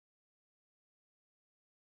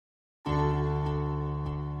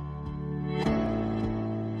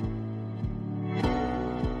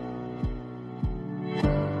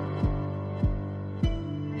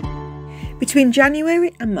Between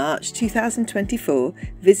January and March 2024,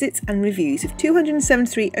 visits and reviews of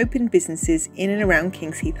 273 open businesses in and around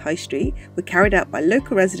Kings Heath High Street were carried out by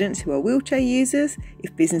local residents who are wheelchair users,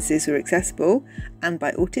 if businesses were accessible, and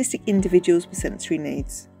by autistic individuals with sensory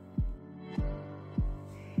needs.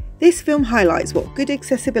 This film highlights what good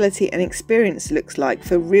accessibility and experience looks like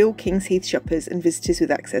for real Kings Heath shoppers and visitors with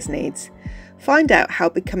access needs. Find out how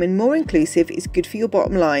becoming more inclusive is good for your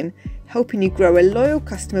bottom line, helping you grow a loyal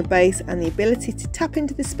customer base and the ability to tap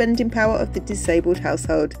into the spending power of the disabled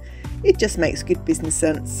household. It just makes good business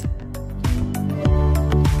sense.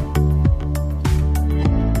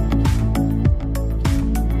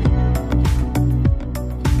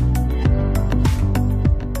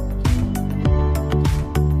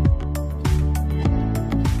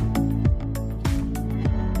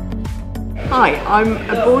 Hi, I'm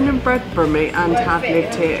a born and bred Brummie and have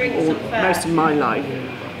lived here most of my life.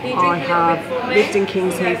 I have lived in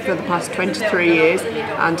Kings Heath for the past 23 years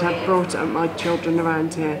and have brought up my children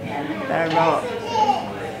around here. There are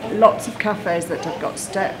lots of cafes that have got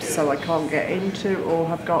steps so I can't get into, or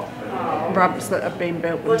have got ramps that have been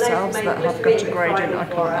built themselves that have got a gradient I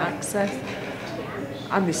can't access.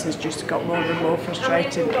 And this has just got more and more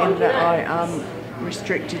frustrating in that I am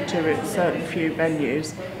restricted to certain few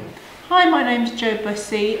venues. Hi, my name's Jo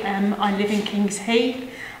Bussey. I live in Kings Heath.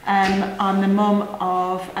 I'm the mum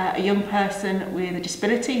of a young person with a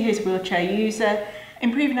disability who's a wheelchair user.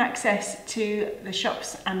 Improving access to the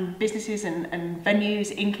shops and businesses and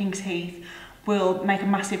venues in Kings Heath will make a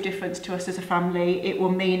massive difference to us as a family. It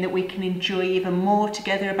will mean that we can enjoy even more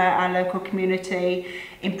together about our local community,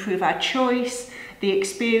 improve our choice, the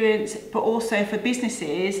experience, but also for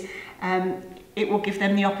businesses, it will give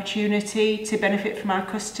them the opportunity to benefit from our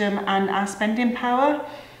custom and our spending power.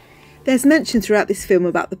 There's mention throughout this film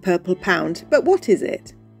about the purple pound, but what is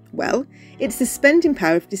it? Well, it's the spending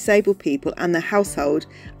power of disabled people and their household,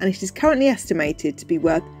 and it is currently estimated to be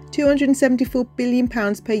worth £274 billion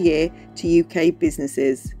per year to UK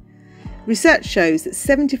businesses. Research shows that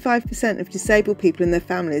 75% of disabled people and their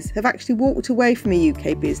families have actually walked away from a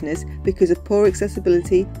UK business because of poor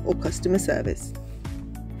accessibility or customer service.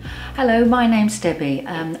 Hello, my name's Debbie.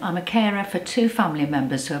 I'm a carer for two family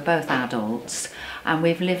members who are both adults, and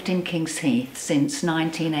we've lived in Kings Heath since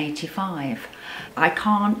 1985. I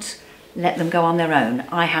can't let them go on their own.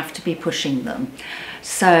 I have to be pushing them.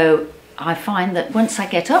 So I find that once I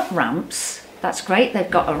get up ramps, that's great, they've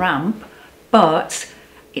got a ramp, but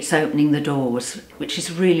it's opening the doors, which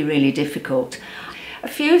is really, really difficult. A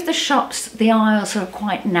few of the shops, the aisles are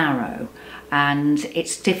quite narrow, and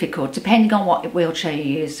it's difficult, depending on what wheelchair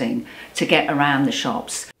you're using, to get around the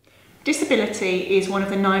shops. Disability is one of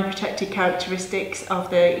the 9 protected characteristics of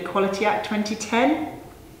the Equality Act 2010,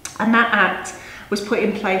 and that act was put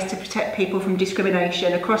in place to protect people from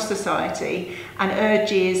discrimination across society and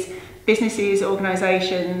urges businesses,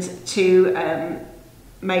 organisations to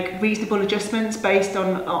make reasonable adjustments based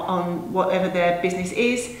on whatever their business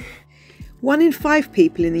is. 1 in 5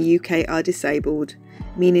 people in the UK are disabled,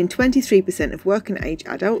 meaning 23% of working age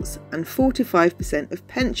adults and 45% of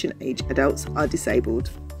pension age adults are disabled.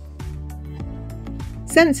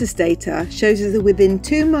 Census data shows us that within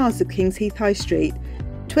 2 miles of Kings Heath High Street,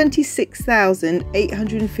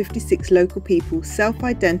 26,856 local people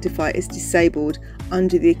self-identify as disabled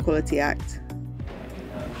under the Equality Act.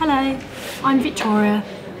 Hello, I'm Victoria.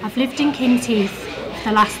 I've lived in Kings Heath for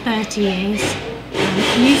the last 30 years.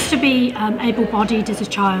 I used to be able-bodied as a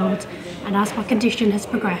child, and as my condition has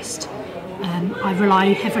progressed, I rely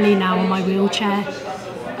heavily now on my wheelchair.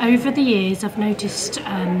 Over the years I've noticed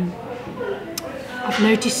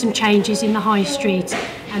some changes in the high street,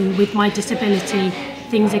 and with my disability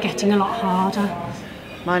things are getting a lot harder.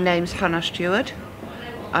 My name's Hannah Stewart.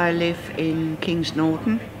 I live in Kings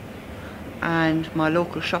Norton and my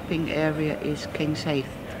local shopping area is Kings Heath.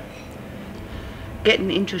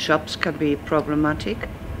 Getting into shops can be problematic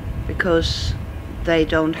because they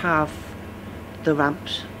don't have the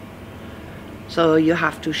ramps, so you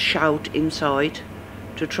have to shout inside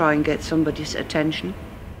to try and get somebody's attention.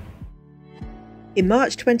 In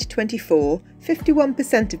March 2024,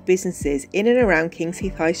 51% of businesses in and around Kings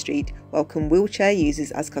Heath High Street welcome wheelchair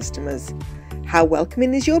users as customers. How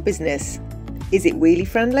welcoming is your business? Is it wheelie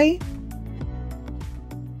friendly?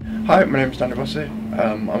 Hi, my name's Danny Bussey.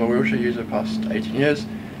 I'm a wheelchair user past 18 years,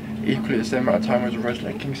 equally the same amount of time as a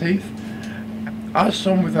resident of Kings Heath. As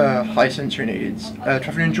someone with high sensory needs, to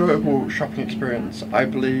have an enjoyable shopping experience, I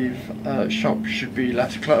believe shops should be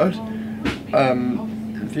less cluttered.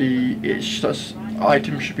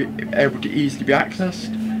 Items should be able to easily be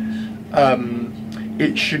accessed.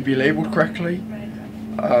 It should be labelled correctly.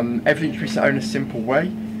 Everything should be set out in a simple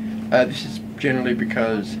way. This is generally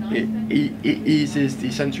because it eases the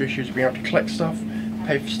sensory issues of being able to collect stuff,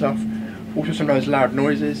 pay for stuff. Also sometimes loud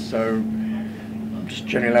noises, so just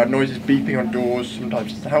generally loud noises, beeping on doors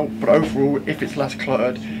sometimes doesn't help, but overall if it's less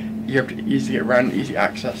cluttered, you're able to easily get around, easy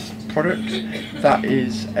access products. That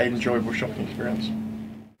is an enjoyable shopping experience.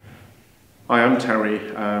 Hi, I'm Terry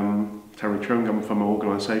Chung. I'm from an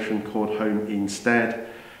organisation called Home Instead.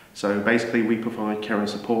 So basically we provide care and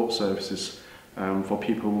support services for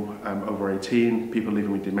people over 18, people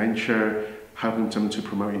living with dementia, helping them to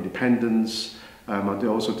promote independence. I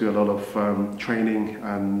also do a lot of training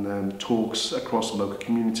and talks across the local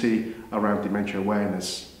community around dementia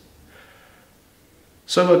awareness.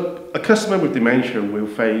 So a customer with dementia will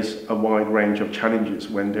face a wide range of challenges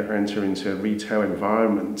when they enter into a retail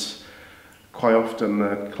environment. Quite often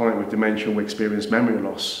a client with dementia will experience memory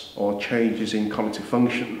loss or changes in cognitive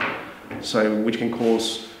function, which can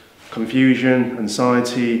cause confusion,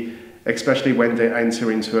 anxiety, especially when they enter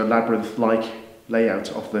into a labyrinth-like layout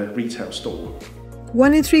of the retail store.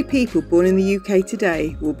 1 in 3 people born in the UK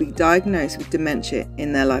today will be diagnosed with dementia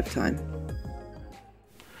in their lifetime.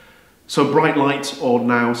 So bright light or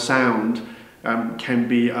now sound can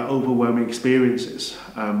be overwhelming experiences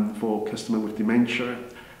for a customer with dementia,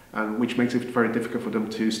 which makes it very difficult for them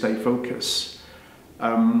to stay focused.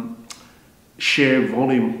 Sheer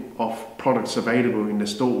volume of products available in the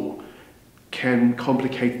store can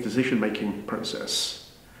complicate the decision-making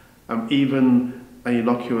process. Even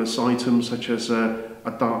innocuous items such as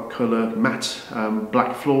a dark colour mat,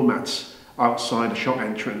 black floor mat outside the shop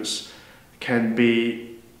entrance can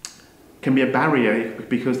be a barrier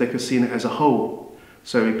because they could see it as a whole.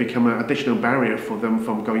 So it becomes an additional barrier for them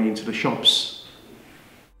from going into the shops.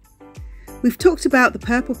 We've talked about the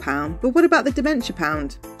purple pound, but what about the dementia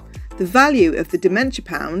pound? The value of the dementia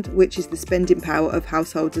pound, which is the spending power of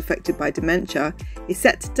households affected by dementia, is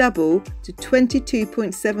set to double to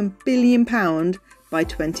 £22.7 billion by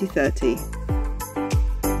 2030.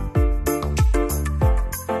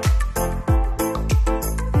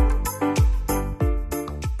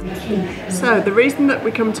 So the reason that we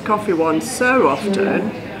come to Coffee One so often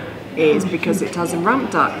is because it has a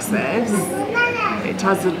ramped access, it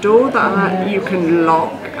has a door that you can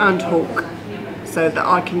lock and hook so that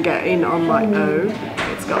I can get in on my own.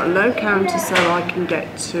 It's got a low counter so I can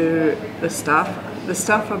get to the staff. The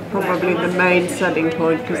staff are probably the main selling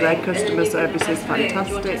point because their customer service is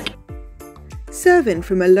fantastic. Serving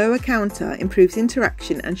from a lower counter improves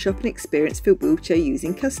interaction and shopping experience for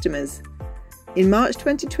wheelchair-using customers. In March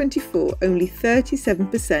 2024, only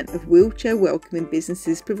 37% of wheelchair-welcoming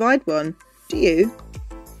businesses provide one. Do you?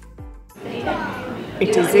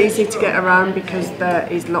 It is easy to get around because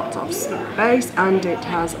there is lots of space and it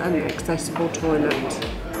has an accessible toilet.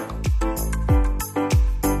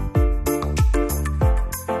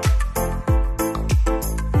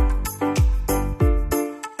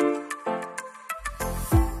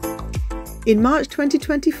 In March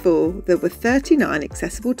 2024, there were 39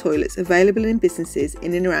 accessible toilets available in businesses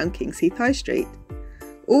in and around Kings Heath High Street.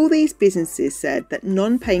 All these businesses said that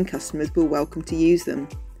non-paying customers were welcome to use them.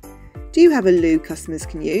 Do you have a loo customers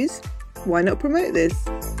can use? Why not promote this?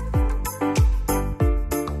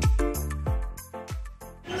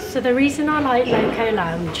 So the reason I like Loco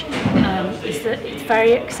Lounge is that it's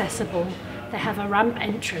very accessible. They have a ramp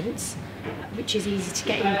entrance, which is easy to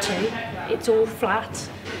get into. It's all flat.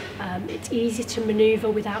 It's easy to manoeuvre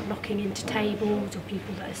without knocking into tables or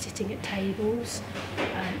people that are sitting at tables.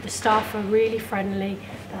 The staff are really friendly.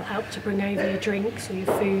 They'll help to bring over your drinks or your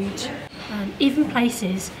food. Even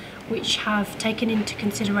places which have taken into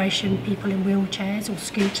consideration people in wheelchairs or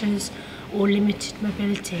scooters or limited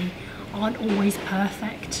mobility aren't always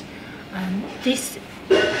perfect. This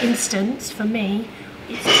instance, for me,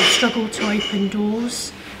 it's a struggle to open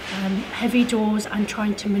doors. Heavy doors and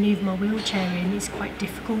trying to manoeuvre my wheelchair in is quite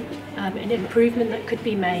difficult. An improvement that could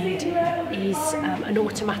be made is an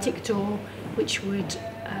automatic door which would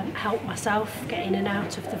help myself get in and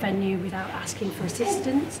out of the venue without asking for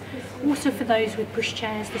assistance. Also for those with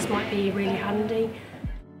pushchairs, this might be really handy.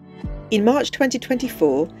 In March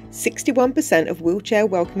 2024, 61% of wheelchair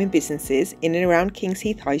welcoming businesses in and around Kings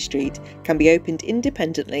Heath High Street can be opened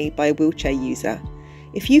independently by a wheelchair user.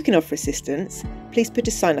 If you can offer assistance, please put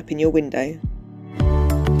a sign up in your window.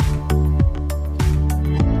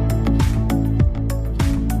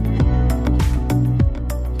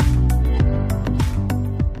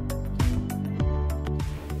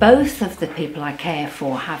 Both of the people I care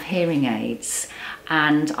for have hearing aids,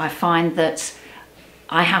 and I find that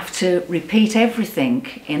I have to repeat everything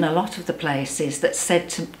in a lot of the places that's said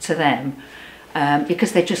to them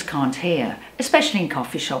because they just can't hear, especially in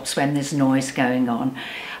coffee shops when there's noise going on.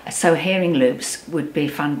 So hearing loops would be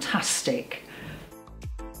fantastic.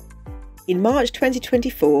 In March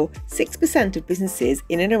 2024, 6% of businesses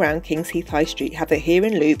in and around Kings Heath High Street have a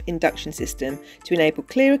hearing loop induction system to enable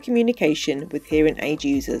clearer communication with hearing aid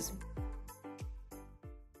users.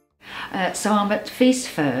 So I'm at Feast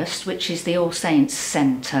First, which is the All Saints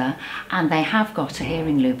Centre, and they have got a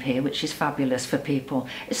hearing loop here, which is fabulous for people,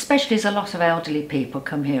 especially as a lot of elderly people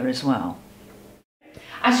come here as well.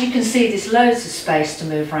 As you can see, there's loads of space to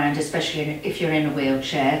move around, especially if you're in a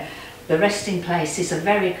wheelchair. The resting places are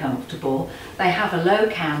very comfortable. They have a low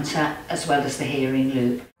counter as well as the hearing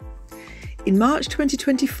loop. In March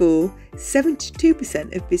 2024,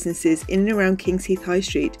 72% of businesses in and around Kings Heath High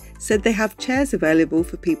Street said they have chairs available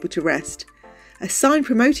for people to rest. A sign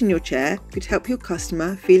promoting your chair could help your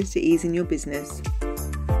customer feel at ease in your business.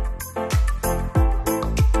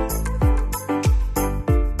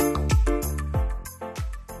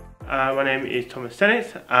 My name is Thomas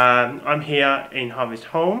Sennett. I'm here in Harvest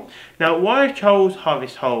Home. Now, why I chose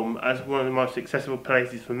Harvest Home as one of the most accessible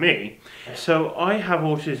places for me, so I have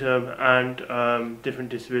autism and different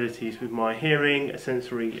disabilities with my hearing,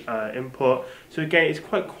 sensory input. So again, it's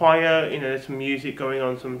quite quiet, you know, there's some music going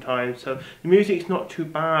on sometimes, so the music's not too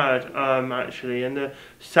bad actually, and the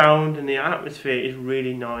sound and the atmosphere is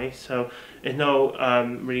really nice, so there's no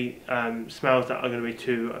really smells that are going to be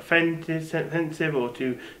too offensive or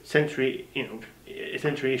too sensory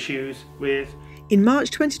issues with. In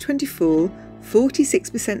March 2024,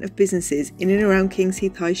 46% of businesses in and around Kings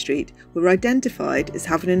Heath High Street were identified as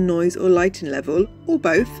having a noise or lighting level, or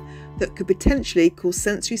both, that could potentially cause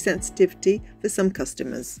sensory sensitivity for some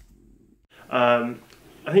customers. I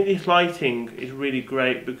think this lighting is really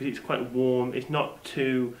great because it's quite warm, it's not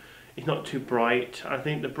too bright. I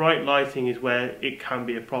think the bright lighting is where it can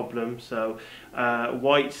be a problem, so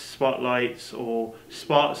white spotlights or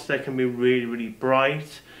spots, they can be really, really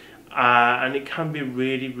bright, and it can be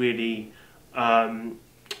really, really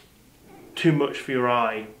too much for your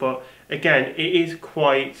eye. But again, it is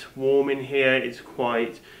quite warm in here, it's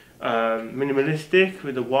quite minimalistic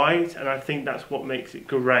with the white, and I think that's what makes it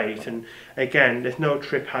great. And again, there's no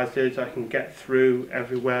trip hazards, I can get through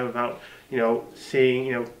everywhere without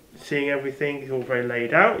seeing everything. It's all very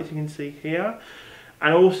laid out, as you can see here,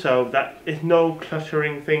 and also that there's no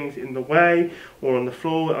cluttering things in the way or on the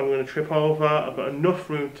floor that I'm going to trip over. I've got enough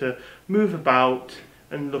room to move about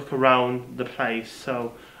and look around the place,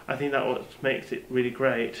 so I think that's what makes it really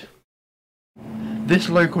great. This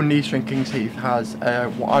local niche in Kings Heath has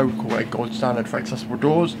what I would call a gold standard for accessible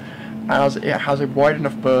doors, as it has a wide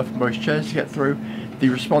enough berth for most chairs to get through. The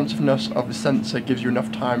responsiveness of the sensor gives you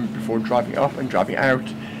enough time before driving up and driving out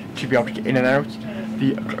to be able to get in and out.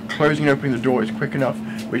 The closing and opening the door is quick enough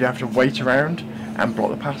where you don't have to wait around and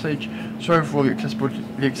block the passage. So overall,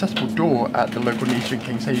 the accessible door at the local niche in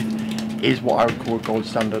Kings Heath is what I would call a gold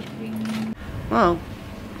standard. Well,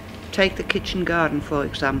 take the kitchen garden for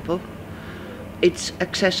example. It's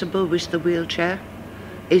accessible with the wheelchair.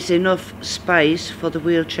 It's enough space for the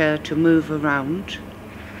wheelchair to move around.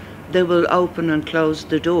 They will open and close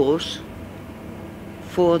the doors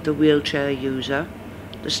for the wheelchair user.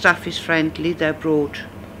 The staff is friendly, they brought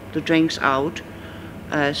the drinks out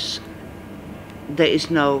as there is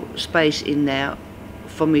no space in there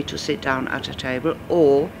for me to sit down at a table,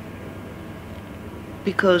 or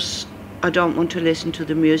because I don't want to listen to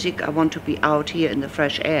the music, I want to be out here in the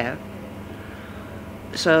fresh air.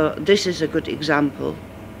 So this is a good example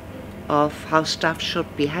of how staff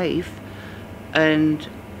should behave and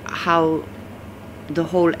how the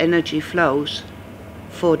whole energy flows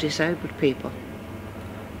for disabled people.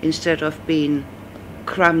 Instead of being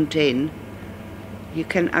crammed in, you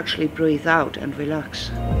can actually breathe out and relax.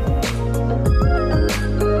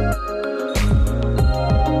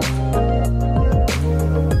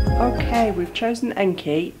 Okay, we've chosen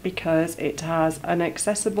Enki because it has an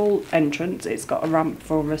accessible entrance. It's got a ramp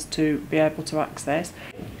for us to be able to access.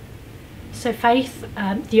 So Faith,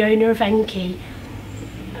 the owner of Enki,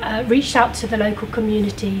 reached out to the local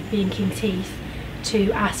community, being Kings Heath,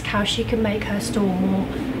 to ask how she can make her store more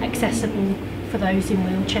accessible for those in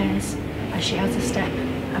wheelchairs, as she has a step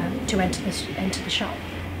to enter the shop.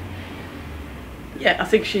 Yeah, I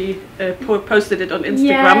think she posted it on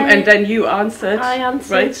Instagram, and then you answered. I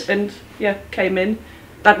answered. Right, and yeah, came in.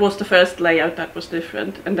 That was the first layout that was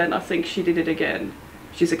different, and then I think she did it again.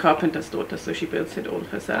 She's a carpenter's daughter, so she builds it all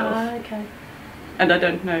herself. Ah, okay. And I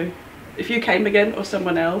don't know if you came again or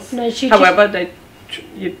someone else. No, she. However,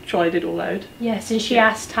 you tried it all out. Yes, and she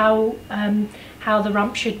asked how the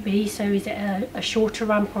ramp should be. So is it a shorter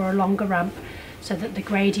ramp or a longer ramp, so that the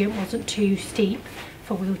gradient wasn't too steep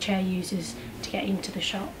for wheelchair users to get into the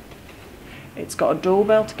shop. It's got a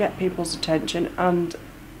doorbell to get people's attention, and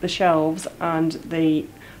the shelves and the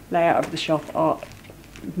layout of the shop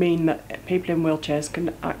mean that people in wheelchairs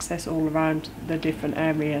can access all around the different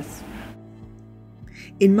areas.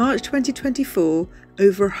 In March 2024,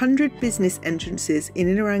 over 100 business entrances in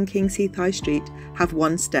and around Kings Heath High Street have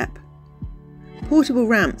one step. Portable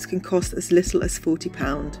ramps can cost as little as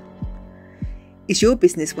 £40. Is your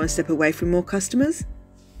business one step away from more customers?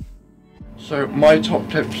 So my top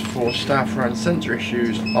tips for staff around sensor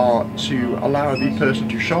issues are to allow the person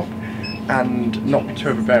to shop and not be too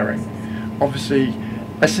overbearing. Obviously,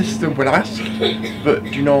 assist them when asked, but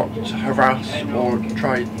do not harass or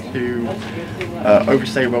try to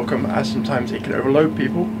overstay welcome, as sometimes it can overload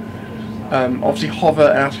people. Obviously hover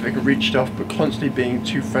and ask if they can reach stuff, but constantly being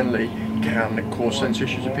too friendly can cause sensor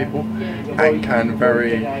issues with people and can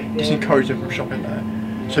very disencourage them from shopping there.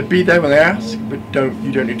 So be there when they ask, but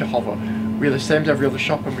you don't need to hover. We're the same as every other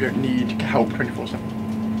shop and we don't need help 24/7.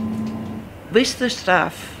 With the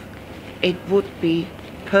staff, it would be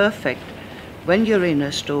perfect when you're in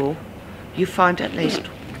a store, you find at least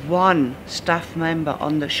one staff member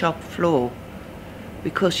on the shop floor,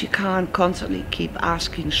 because you can't constantly keep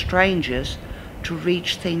asking strangers to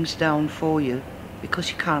reach things down for you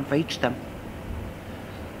because you can't reach them.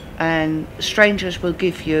 And strangers will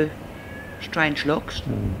give you strange looks.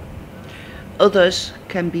 Others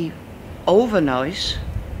can be over nice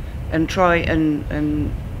and try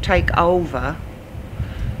and take over.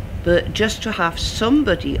 But just to have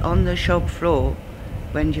somebody on the shop floor,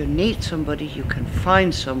 when you need somebody, you can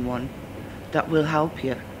find someone that will help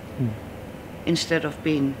you instead of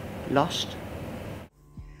being lost.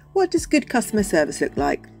 What does good customer service look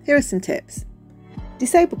like? Here are some tips.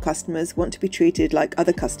 Disabled customers want to be treated like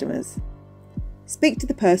other customers. Speak to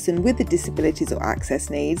the person with the disabilities or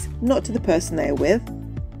access needs, not to the person they are with.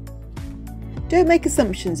 Don't make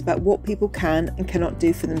assumptions about what people can and cannot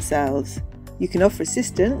do for themselves. You can offer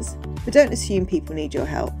assistance, but don't assume people need your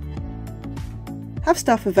help. Have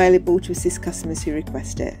staff available to assist customers who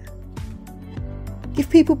request it. Give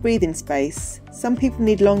people breathing space. Some people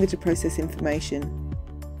need longer to process information.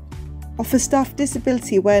 Offer staff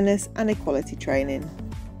disability awareness and equality training.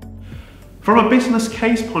 From a business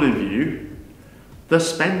case point of view, the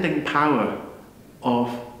spending power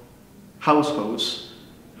of households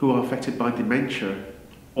who are affected by dementia,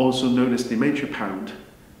 also known as dementia pound,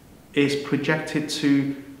 is projected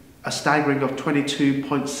to a staggering of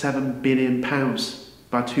 £22.7 billion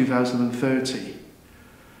by 2030.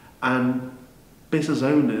 And business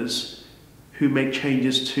owners who make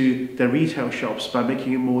changes to their retail shops by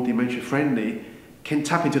making it more dementia friendly can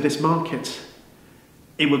tap into this market.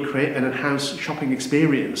 It will create an enhanced shopping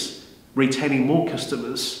experience, retaining more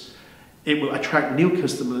customers. It will attract new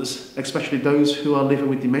customers, especially those who are living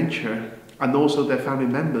with dementia, and also their family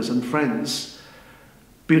members and friends,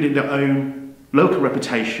 building their own local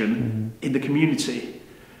reputation in the community,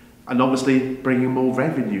 and obviously bringing more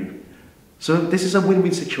revenue. So this is a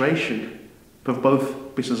win-win situation for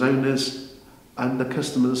both business owners and the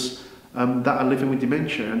customers that are living with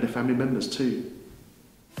dementia and their family members too.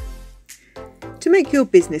 To make your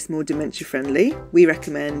business more dementia friendly, we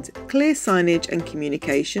recommend clear signage and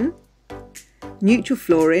communication, neutral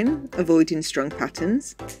flooring, avoiding strong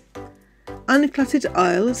patterns, uncluttered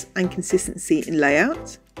aisles and consistency in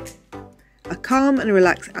layout, a calm and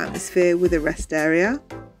relaxed atmosphere with a rest area.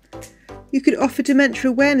 You could offer dementia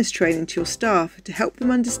awareness training to your staff to help them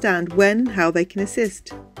understand when and how they can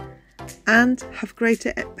assist, and have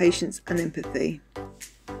greater patience and empathy.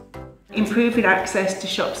 Improving access to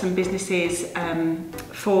shops and businesses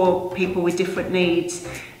for people with different needs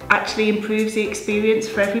actually improves the experience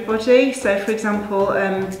for everybody. So for example,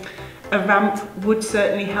 a ramp would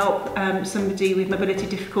certainly help somebody with mobility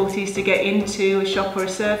difficulties to get into a shop or a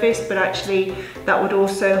service, but actually that would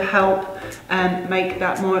also help make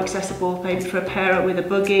that more accessible maybe for a parent with a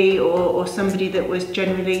buggy or somebody that was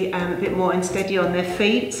generally a bit more unsteady on their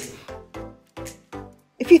feet.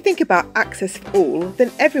 If you think about access for all,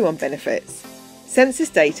 then everyone benefits. Census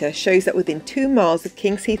data shows that within 2 miles of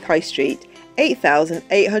Kings Heath High Street,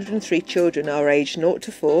 8,803 children are aged 0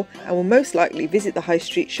 to 4 and will most likely visit the high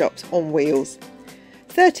street shops on wheels.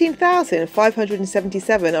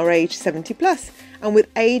 13,577 are aged 70 plus, and with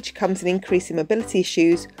age comes an increase in mobility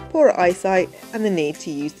issues, poorer eyesight and the need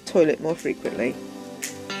to use the toilet more frequently.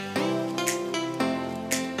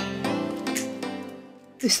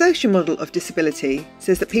 The social model of disability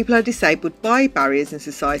says that people are disabled by barriers in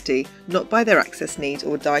society, not by their access needs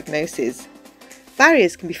or diagnoses.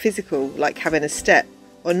 Barriers can be physical, like having a step,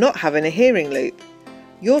 or not having a hearing loop.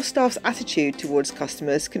 Your staff's attitude towards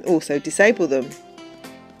customers can also disable them.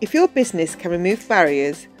 If your business can remove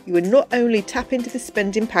barriers, You will not only tap into the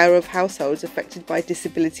spending power of households affected by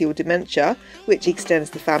disability or dementia, which extends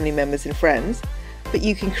to family members and friends, but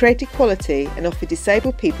you can create equality and offer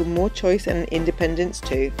disabled people more choice and independence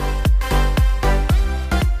too.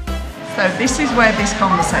 So this is where this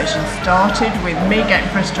conversation started, with me getting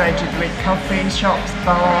frustrated with coffee shops,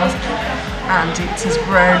 bars, and it has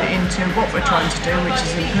grown into what we're trying to do, which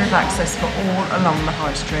is improve access for all along the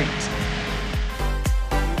high street.